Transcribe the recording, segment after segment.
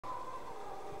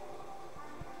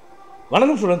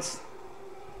வணக்கம் ஸ்டூடெண்ட்ஸ்,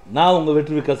 நான் உங்கள்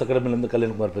வெற்றி விகாஸ் அகாடமிலேருந்து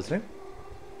கல்யாண்குமார் பேசுகிறேன்.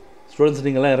 ஸ்டூடெண்ட்ஸ்,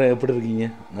 நீங்கள்லாம் எப்படி இருக்கீங்க?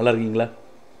 நல்லா இருக்கீங்களா?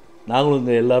 நாங்களும்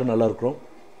இங்கே எல்லோரும் நல்லா இருக்கிறோம்.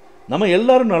 நம்ம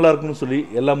எல்லோரும் நல்லா இருக்கணும்னு சொல்லி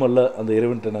எல்லாம் அல்ல அந்த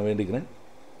இறைவன்கிட்ட நான் வேண்டிக்கிறேன்.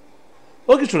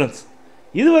 ஓகே ஸ்டூடெண்ட்ஸ்,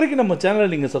 இது வரைக்கும் நம்ம சேனலை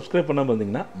நீங்கள் சப்ஸ்கிரைப் பண்ணாமல்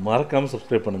இருந்தீங்கன்னா மறக்காமல்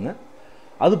சப்ஸ்கிரைப் பண்ணுங்கள்.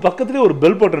 அது பக்கத்துலேயே ஒரு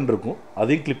பெல் பட்டன் இருக்கும்,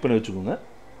 அதையும் கிளிக் பண்ணி வச்சுக்கோங்க.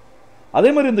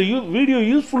 அதே மாதிரி இந்த வீடியோ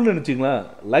யூஸ்ஃபுல்னு நினச்சிங்களா,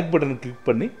 லைக் பட்டனை கிளிக்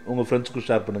பண்ணி உங்கள் ஃப்ரெண்ட்ஸ்க்கு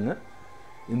ஷேர் பண்ணுங்கள்.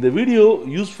 இந்த வீடியோ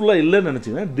யூஸ்ஃபுல்லாக இல்லைன்னு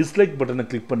நினச்சிங்கன்னா டிஸ்லைக் பட்டனை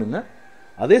கிளிக் பண்ணுங்கள்.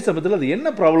 அதே சமயத்தில் அது என்ன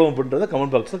ப்ராப்ளம் அப்படின்றத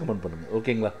கமெண்ட் பாக்ஸில் கமெண்ட் பண்ணுங்கள்.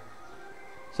 ஓகேங்களா?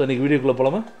 ஸோ இன்றைக்கி வீடியோக்குள்ளே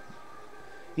போகலாமா?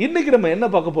 இன்றைக்கி நம்ம என்ன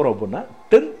பார்க்க போகிறோம் அப்படின்னா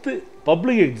 10th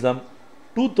பப்ளிக் எக்ஸாம்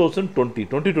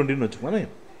 2020 வச்சுக்கலாமே.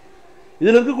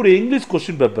 இதில் இருக்கக்கூடிய இங்கிலீஷ்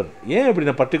கொஸ்டின் பேப்பர். ஏன் இப்படி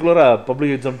நான் பர்டிகுலராக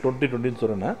பப்ளிக் எக்ஸாம் 2020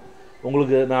 சொல்கிறேன்னா,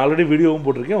 உங்களுக்கு நான் ஆல்ரெடி வீடியோவும்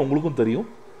போட்டிருக்கேன், உங்களுக்கும் தெரியும்.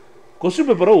 கொஸ்டின்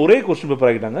பேப்பரை ஒரே கொஸ்டின்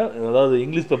பேப்பர் ஆகிட்டாங்க. அதாவது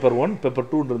இங்கிலீஷ் பேப்பர் 1 பேப்பர்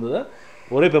 2 இருந்ததை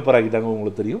ஒரே பேப்பர் ஆகிட்டாங்க,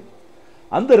 உங்களுக்கு தெரியும்.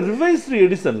 அந்த ரிவைஸ்டு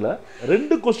எடிஷனில்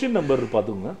 2 கொஸ்டின் நம்பர்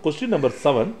பார்த்துக்கோங்க. Question number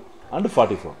 7 and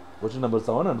 44. Question number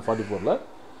 7 and 44ல்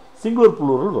singular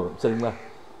plural வரும். சரிங்களா?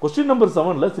 கொஸ்டின் நம்பர்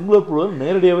 7ல் சிங்குலர் ப்ளூரல்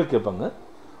நேரடியாகவே கேட்பாங்க.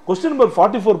 கொஸ்டின் நம்பர்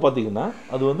 44 பார்த்தீங்கன்னா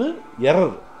அது வந்து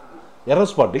எரர்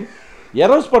ஸ்பாட்டிங்.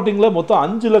 எரர் ஸ்பாட்டிங்கில் மொத்தம்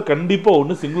 5ல் கண்டிப்பாக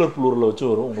ஒன்று சிங்குலர் ப்ளூரலில் வச்சு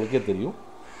வரும், உங்களுக்கே தெரியும்.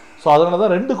 ஸோ அதனால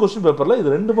தான் 2 கொஸ்டின் பேப்பரில் இது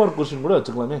 2 மார்க் கொஸ்டின் கூட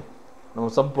வச்சுக்கலாமே.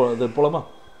 நம்ம இது போலாமா?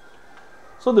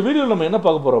 ஸோ இந்த வீடியோவில் நம்ம என்ன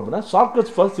பார்க்க போகிறோம் அப்படின்னா,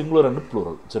 shortcuts for singular and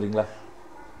plural. சரிங்களா?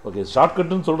 ஓகே,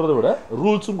 ஷார்ட்கட்டுன்னு சொல்கிறத விட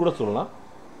ரூல்ஸும் கூட சொல்லலாம்.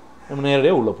 நம்ம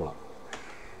நேரடியாக உள்ளே போகலாம்.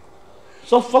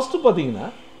 ஸோ ஃபஸ்ட்டு பார்த்தீங்கன்னா,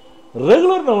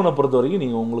 ரெகுலர் நவுனை பொறுத்த வரைக்கும்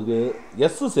நீங்கள் உங்களுக்கு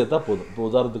எஸ் சேர்த்தா போதும். இப்போ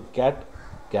உதாரணத்துக்கு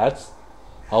கேட்ஸ்,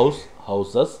 ஹவுஸ்,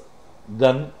 ஹவுசஸ்,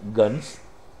 கன்ஸ்.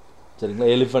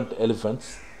 சரிங்களா?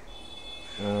 எலிஃபெண்ட்ஸ்,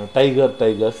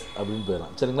 டைகர்ஸ் அப்படின்னு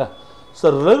போயிடலாம். சரிங்களா?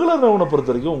 ஸோ ரெகுலர் நவுனை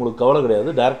பொறுத்த வரைக்கும் உங்களுக்கு கவலை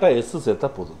கிடையாது, டேரெக்டாக எஸ் சேர்த்தா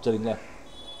போதும். சரிங்களா?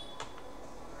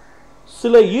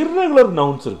 சில இர்ரெகுலர்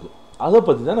நவுன்ஸ் இருக்குது, அதை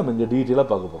பற்றி தான் நம்ம இங்கே டீட்டெயிலாக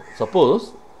பார்க்க போகிறோம். சப்போஸ்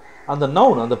அந்த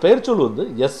நவுன், அந்த பெயர்ச்சொல் வந்து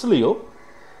எஸ்லேயோ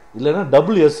இல்லைன்னா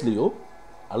WSலேயோ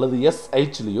அல்லது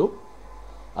SHலேயோ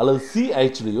அல்லது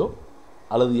CHலேயோ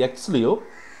அல்லது Xலேயோ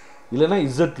இல்லைன்னா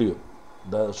Zலேயோ.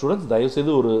 ஸ்டூடெண்ட்ஸ்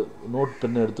தயவுசெய்து ஒரு நோட்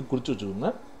பெண்ணை எடுத்து குறித்து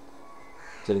வச்சுக்கோங்க.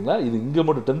 சரிங்களா? இது இங்கே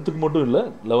மட்டும் 10th மட்டும் இல்லை,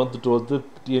 11th 12th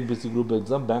TNPSC group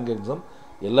exam, bank exam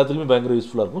எல்லாத்துக்குமே பயங்கர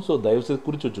யூஸ்ஃபுல்லாக இருக்கும். ஸோ தயவுசெய்து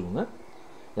குறித்து வச்சுக்கோங்க.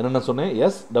 என்னென்ன சொன்னேன்?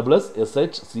 SSS,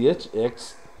 SH, CH, X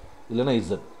இல்லைன்னா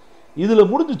Z. இதில்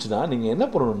முடிஞ்சிச்சுன்னா நீங்கள் என்ன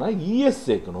பண்ணணும்னா ES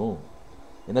சேர்க்கணும்.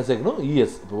 என்ன சேர்க்கணும்?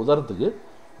 ES. இப்போ உதாரணத்துக்கு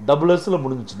SSல்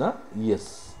முடிஞ்சிச்சுன்னா ES,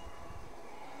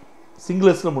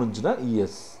 single முடிஞ்சுன்னா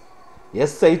ES,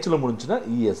 SHல முடிஞ்சுன்னா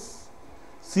ES,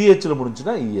 CHல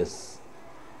முடிஞ்சுன்னா ES,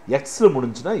 Xல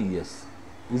முடிஞ்சுன்னா ES,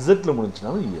 Zல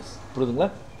முடிஞ்சுனாலும் ES. புரியுதுங்களா?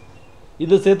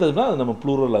 இதை சேர்த்ததுன்னா அது நம்ம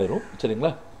ப்ளூரல் ஆயிரும்.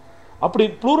 சரிங்களா? அப்படி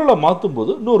ப்ளூரலாக மாற்றும்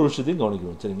போது இன்னொரு விஷயத்தையும்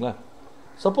கவனிக்கணும். சரிங்களா?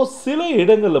 சப்போஸ் சில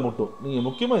இடங்களில் மட்டும் நீங்கள்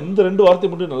முக்கியமாக இந்த 2 வார்த்தை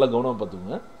மட்டும் நல்லா கவனமாக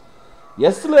பார்த்துக்கோங்க.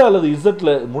 எஸ்ல அல்லது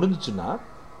இசட்டில் முடிஞ்சிச்சுன்னா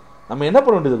நம்ம என்ன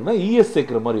பண்ண வேண்டியது இருக்குன்னா ES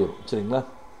சேர்க்குற மாதிரி வரும். சரிங்களா?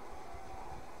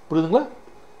 புரியுதுங்களா?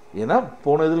 ஏன்னா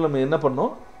போன இதில் நம்ம என்ன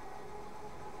பண்ணோம்,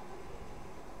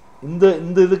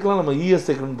 இந்த இதுக்கெல்லாம் நம்ம ES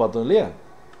சேர்க்கணும்னு பார்த்தோம் இல்லையா?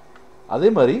 அதே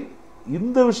மாதிரி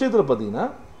இந்த விஷயத்தில் பார்த்தீங்கன்னா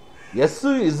எஸ்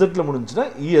இசட்டில் முடிஞ்சுன்னா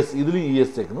ES, இதுலேயும்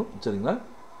ES சேர்க்கணும். சரிங்களா?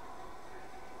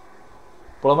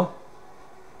 போலாமா?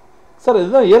 சார்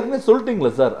இதுதான் ஏற்கனவே சொல்லிட்டீங்களா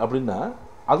சார் அப்படின்னா,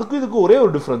 அதுக்கும் இதுக்கும் ஒரே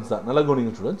ஒரு டிஃப்ரென்ஸ் தான். நல்லா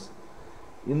கவனிங்க ஸ்டூடெண்ட்ஸ்.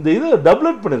 இந்த இதை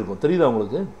டபுளேட் பண்ணியிருக்கோம், தெரியுதா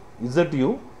உங்களுக்கு?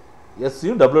 இசட்டையும்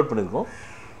எஸ்ஸையும் டபுளேட் பண்ணியிருக்கோம்.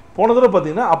 போன தடவை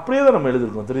பார்த்தீங்கன்னா அப்படியே தான் நம்ம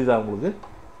எழுதியிருக்கோம், தெரியுதா உங்களுக்கு?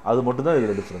 அது மட்டும் தான்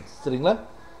இதில் டிஃப்ரென்ஸ். சரிங்களா?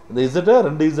 இந்த இசட்டை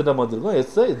 2 இசட்டாக மாற்றிருக்கோம்,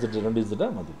 எஸ்ஸை இசட் 2 இசட்டாக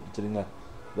மாற்றிருக்கோம். சரிங்களா?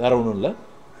 வேறு ஒன்றும் இல்லை.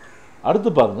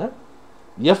 அடுத்து பாருங்கள்,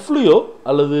 எஃப்லேயோ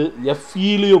அல்லது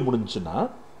FEலேயோ முடிஞ்சுன்னா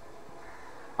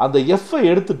அந்த எஃப்ஐ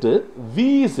எடுத்துட்டு VE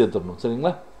சேர்த்துடணும்.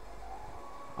 சரிங்களா?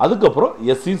 அதுக்கப்புறம்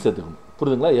எஸ்ஸையும் சேர்த்துக்கணும்.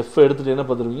 புரியுதுங்களா? எஃப்ஐ எடுத்துகிட்டு என்ன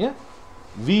பார்த்துருவீங்க?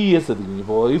 VE சேர்த்துக்குவீங்க.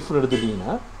 இப்போ ஒய்ஃப்னு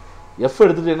எடுத்துட்டிங்கன்னா எஃப்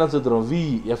எடுத்துகிட்டு என்ன சேர்த்துறோம்?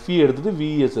 FE எடுத்துகிட்டு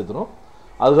VE சேர்த்துறோம்.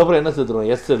 அதுக்கப்புறம் என்ன சேர்த்துறோம்?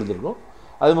 எஸ் எடுத்துருக்கோம்.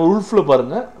 அதே மாதிரி உல்ஃபில்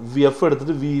பாருங்கள், எஃப்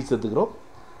எடுத்துகிட்டு VE சேர்த்துக்கிறோம்,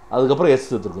 அதுக்கப்புறம் எஸ்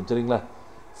சேர்த்துருக்கோம். சரிங்களா?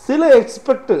 சில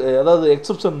அதாவது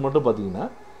எக்ஸப்ஷன் மட்டும் பார்த்தீங்கன்னா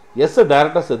எஸ்ஸை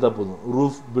டைரெக்டாக சேர்த்தா போதும்.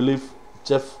 Roof, belief,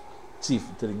 chef, chief.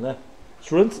 சரிங்களா?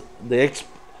 ஸ்டூடெண்ட்ஸ்,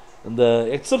 இந்த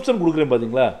எக்ஸப்ஷன் கொடுக்குறேன்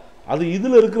பார்த்தீங்களா, அது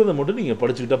இதில் இருக்கிறத மட்டும் நீங்கள்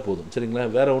படிச்சுக்கிட்டா போதும். சரிங்களா?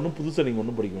 வேறு ஒன்றும் புதுசாக நீங்கள்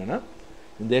ஒன்றும் படிக்க வேணாம்.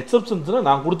 இந்த எக்ஸப்ஷன்ஸ்னால்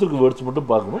நான் கொடுத்துருக்க வேர்ட்ஸ் மட்டும்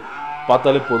பார்க்கணும்,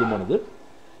 பார்த்தாலே போதுமானது.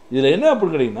 இதில் என்ன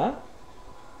அப்படின்னு கேட்டிங்கன்னா,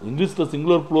 இங்கிலீஷில்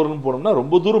சிங்குலர் ப்ளூரல்னு போனோம்னா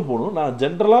ரொம்ப தூரம் போகணும். நான்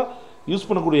ஜென்ரலாக யூஸ்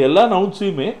பண்ணக்கூடிய எல்லா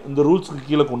நவுன்ஸையுமே இந்த ரூல்ஸுக்கு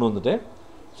கீழே கொண்டு வந்துட்டேன்.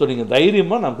 ஸோ நீங்கள்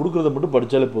தைரியமாக நான் கொடுக்குறத மட்டும்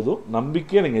படித்தாலே போதும்,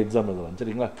 நம்பிக்கையாக நீங்கள் எக்ஸாம் எழுதலாம்.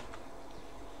 சரிங்களா?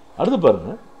 அடுத்து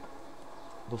பாருங்கள்,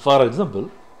 இப்போ ஃபார் எக்ஸாம்பிள்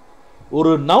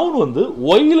ஒரு நவுன் வந்து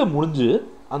ஒய்யில் முடிஞ்சு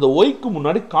அந்த ஒய்க்கு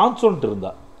முன்னாடி கான்சோனன்ட்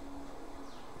இருந்தால்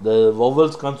இந்த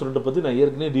வவல்ஸ் கான்சனண்ட்டை பற்றி நான்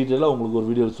ஏற்கனவே டீட்டெயிலாக உங்களுக்கு ஒரு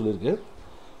வீடியோவில் சொல்லியிருக்கேன்.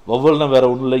 வவல்னால் வேறு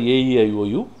ஒன்றும் இல்லை,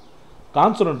 ஏஇஐஓயு.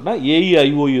 கான்சனண்ட்னா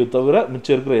ஏஇஐஓயு தவிர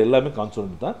மிச்சம் இருக்கிற எல்லாமே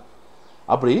கான்சனண்ட் தான்.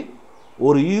 அப்படி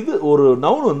ஒரு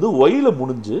நவுன் வந்து ஒயில்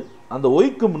முடிஞ்சு அந்த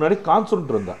ஒய்க்கு முன்னாடி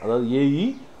கான்சனண்ட் இருந்தால், அதாவது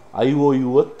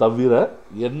ஏஇஐஓயுவை தவிர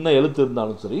என்ன எழுத்து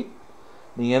இருந்தாலும் சரி,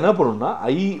 நீங்கள் என்ன பண்ணணும்னா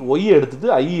ஒய்யை எடுத்துகிட்டு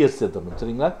ஐஇஎஸ் சேர்த்துடணும்.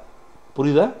 சரிங்களா?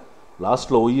 புரியுதா?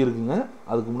 லாஸ்ட்டில் ஒய் இருக்குங்க,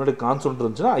 அதுக்கு முன்னாடி கான்சனண்ட்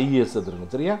இருந்துச்சுன்னா ஐஇஎஸ் சேர்த்துருங்க.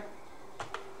 சரியா?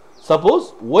 சப்போஸ்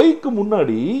ஒய்க்கு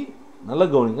முன்னாடி நல்லா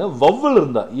கவனிங்க, வவ்வல்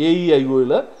இருந்தால்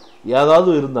ஏஇஐஓயில் ஏதாவது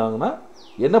இருந்தாங்கன்னா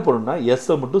என்ன பண்ணணும்னா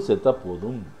எஸ்ஸை மட்டும் சேர்த்தா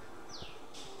போதும்.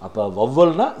 அப்போ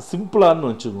வவ்வல்னா சிம்பிளான்னு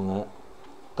வச்சுக்கோங்க.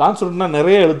 கான்சனண்ட்னா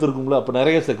நிறைய எழுத்து இருக்குங்களா, அப்போ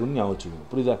நிறைய சேர்க்கணும்னு ஞாபகம் வச்சுக்கோங்க.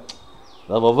 புரியுதா?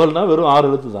 அதாவது வவ்வல்னா வெறும் 6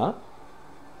 எழுத்து தான்.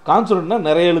 கான்சனண்ட்னா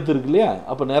நிறைய எழுத்து இருக்கு இல்லையா,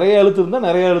 அப்போ நிறைய எழுத்து இருந்தால்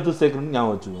நிறைய எழுத்து சேர்க்கணும்னு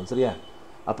ஞாபகம் வச்சுக்கோங்க. சரியா?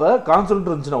 அப்போ கான்சனண்ட்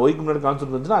இருந்துச்சுன்னா, ஒய்க்கு முன்னாடி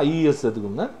கான்சனண்ட் இருந்துச்சுன்னா ஐஇஎஸ்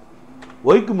சேர்த்துக்கோங்க.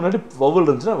 ஒய்க்கு முன்னாடி வவ்வல்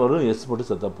இருந்துச்சுன்னா வெறும் எஸ் மட்டும்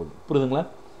சேர்த்தா போதும். புரியுதுங்களா?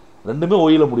 ரெண்டுமே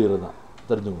ஒயில் முடிகிறது தான்,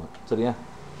 தெரிஞ்சுக்கோங்க. சரியா?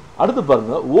 அடுத்து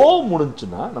பாருங்கள், ஓ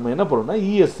முடிஞ்சுன்னா நம்ம என்ன பண்ணணும்னா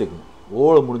இஎஸ் சேர்க்கணும்.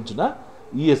 ஓவில் முடிஞ்சுன்னா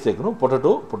இஎஸ் சேர்க்கணும்.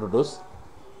 பொட்டேட்டோஸ்,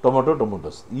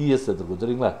 டொமேட்டோஸ் இஎஸ் சேர்த்துருக்கோம்.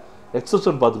 சரிங்களா?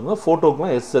 எக்ஸப்ஷன் பார்த்துக்கோங்க.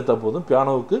 ஃபோட்டோக்கெலாம் எஸ் சேர்த்தா போதும்,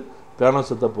 பியானோ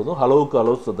சேர்த்தா போதும்,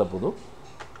 ஹலோவுக்கு சேர்த்தா போதும்.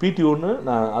 பிடிஓன்னு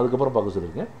நான் அதுக்கப்புறம் பார்க்க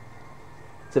சொல்லியிருக்கேன்.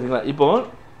 சரிங்களா? இப்போ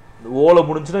ஓவில்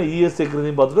முடிஞ்சுன்னா இஎஸ்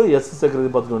சேர்க்குறதையும் பார்த்துட்டோம், எஸ்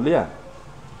சேர்க்குறதையும் பார்த்துட்டோம் இல்லையா?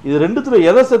 இது ரெண்டுத்தில்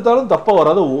எதை சேர்த்தாலும் தப்பாக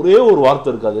வராத ஒரே ஒரு வார்த்தை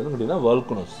இருக்காது. என்னன்னு கேட்டிங்கன்னா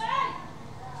வல்குனோஸ்.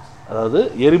 அதாவது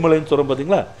எரிமலைன்னு சொல்கிறோம்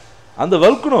பார்த்தீங்களா, அந்த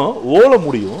வல்குனோ ஓல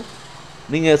முடியும்.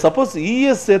 நீங்கள் சப்போஸ்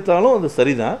இஎஸ் சேர்த்தாலும் அது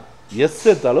சரிதான், எஸ்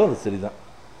சேர்த்தாலும் அது சரிதான்.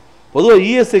 பொதுவாக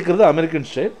ES சேர்க்குறது American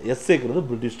style, S சேர்க்குறது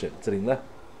British style. சரிங்களா?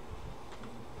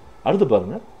 அடுத்து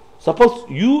பாருங்கள், சப்போஸ்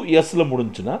யூஎஸ்ல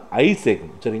முடிஞ்சுன்னா ஐ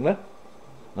சேர்க்கணும். சரிங்களா?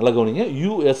 நல்லா கவனிங்க,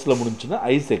 யூஎஸ்ல முடிஞ்சுன்னா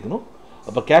ஐ சேர்க்கணும்.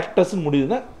 அப்போ கேக்டஸ்ன்னு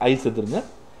முடியுதுன்னா ஐ சேர்த்துருங்க.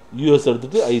 யூஎஸ்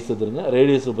எடுத்துகிட்டு ஐ சேர்த்துருங்க.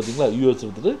 ரேடியஸில் பார்த்தீங்களா, யூஎஸ்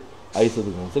எடுத்துகிட்டு ஐ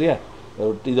சேர்த்துக்கணும். சரியா?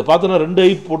 இதை பார்த்தோன்னா 2 ஐ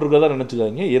போட்டிருக்கதா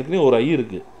நினச்சிக்காதீங்க, ஏற்கனவே ஒரு ஐ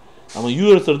இருக்குது. நம்ம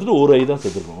யூஎஸ் எடுத்துகிட்டு ஒரு ஐ தான்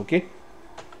சேர்த்துருக்கோம். ஓகே.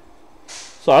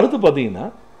 ஸோ அடுத்து பார்த்தீங்கன்னா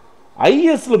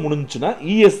ஐஎஸ்ல முடிஞ்சுன்னா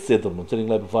இஎஸ் சேர்த்துடணும்.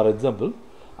 சரிங்களா? இப்போ ஃபார் எக்ஸாம்பிள்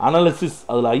அனாலிசிஸ்,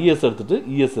 அதில் ஐஎஸ் எடுத்துகிட்டு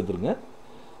இஎஸ் சேர்த்துருங்க.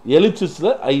 எலிப்சிஸில்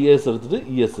ஐஎஸ் எடுத்துகிட்டு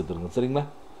இஎஸ் சேர்த்துருங்க. சரிங்களா?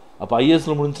 அப்போ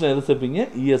ஐஎஸ்ல முடிஞ்சுன்னா எதை சேர்ப்பீங்க?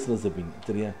 இஎஸ்ல சேர்ப்பீங்க.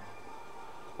 சரியா?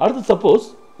 அடுத்து சப்போஸ்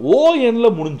ஓஎன்ல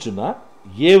முடிஞ்சுன்னா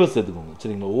ஏவை சேர்த்துக்கோங்க.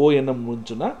 சரிங்களா? ஓஎன்னை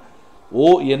முடிஞ்சுன்னா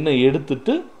ஓஎன்னை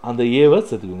எடுத்துட்டு அந்த ஏவை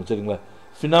சேர்த்துக்கோங்க. சரிங்களா?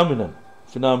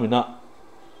 Phenomena,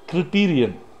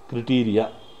 criteria.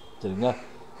 சரிங்களா?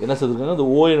 என்ன சேர்த்துருக்காங்க? அந்த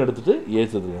ஓஎன் எடுத்துட்டு ஏ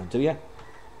சேர்த்துருக்காங்க. சரியா?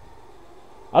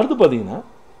 அடுத்து பார்த்தீங்கன்னா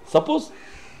சப்போஸ்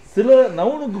சில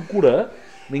நவுனுக்கு கூட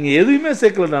நீங்கள் எதுவுமே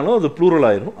சேர்க்கலனாலும் அது ப்ளூரல்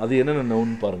ஆயிரும். அது என்னென்ன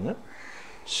நவுன் பாருங்கள்.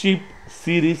 Sheep,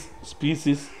 series,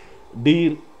 species,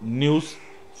 deer, news,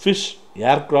 fish,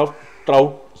 aircraft,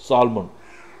 trout, salmon.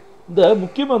 இந்த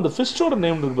முக்கியமாக அந்த ஃபிஷ்ஷோட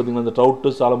நேம் இருக்குது பார்த்தீங்கன்னா, இந்த ட்ரவுட்டு,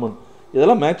 சாலமன்,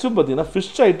 இதெல்லாம் மேக்ஸிமம் பார்த்தீங்கன்னா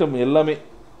ஃபிஷ் ஐட்டம் எல்லாமே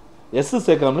எஸ்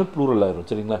சேர்க்காமலே ப்ளூரல் ஆயிரும்.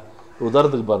 சரிங்களா?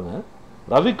 உதாரணத்துக்கு பாருங்கள்,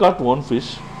 Ravi God 1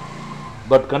 fish,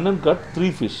 but Kannan God 3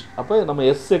 fish. அப்போ நம்ம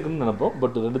எஸ் சேர்க்கணும்னு நினைப்போம்,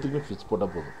 பட் ரெண்டுத்துக்குமே ஃபிஷ்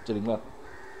போட்டால் போதும். சரிங்களா?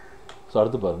 ஸோ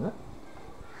அடுத்து பாருங்கள்,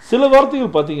 சில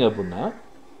வார்த்தைகள் பார்த்தீங்க அப்படின்னா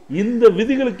இந்த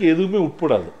விதிகளுக்கு எதுவுமே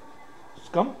உட்படாது.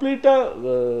 கம்ப்ளீட்டாக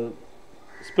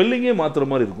ஸ்பெல்லிங்கே மாற்றுற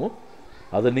மாதிரி இருக்கும்.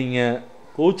 அதை நீங்கள்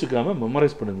கோச்சுக்காமல்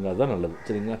மெமரைஸ் பண்ணுங்க, அதுதான் நல்லது.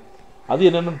 சரிங்களா? அது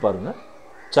என்னென்னு பாருங்கள்.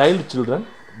 Child, children,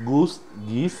 goose,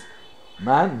 keys,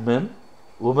 man, மென்,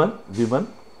 woman, women,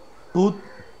 tooth,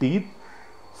 teeth,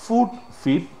 food,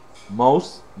 feet,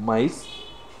 mouse, mice,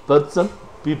 person,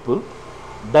 people,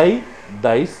 tie,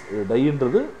 dies.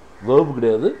 டைன்றது verb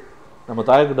கிடையாது, நம்ம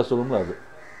தாயக்கிட்ட சொல்லணும்ல அது.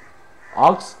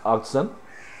 Aux, action,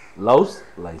 loves,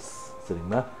 lies.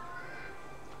 சரிங்களா?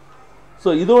 ஸோ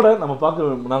இதோட நாங்கள்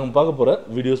பார்க்க போகிற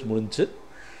வீடியோஸ் முடிஞ்சு.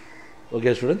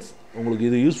 ஓகே ஸ்டூடெண்ட்ஸ், உங்களுக்கு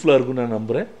இது யூஸ்ஃபுல்லாக இருக்குன்னு நான்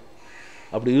நம்புகிறேன்.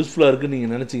 அப்படி யூஸ்ஃபுல்லாக இருக்குன்னு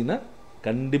நீங்கள் நினச்சிங்கன்னா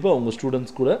கண்டிப்பாக உங்கள்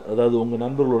ஸ்டூடெண்ட்ஸ் கூட, அதாவது உங்கள்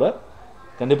நண்பர்களோட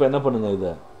கண்டிப்பாக என்ன பண்ணுங்கள்,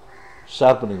 இதை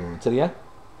ஷேர் பண்ணிக்கோங்க. சரியா?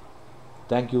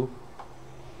 தேங்க்யூ.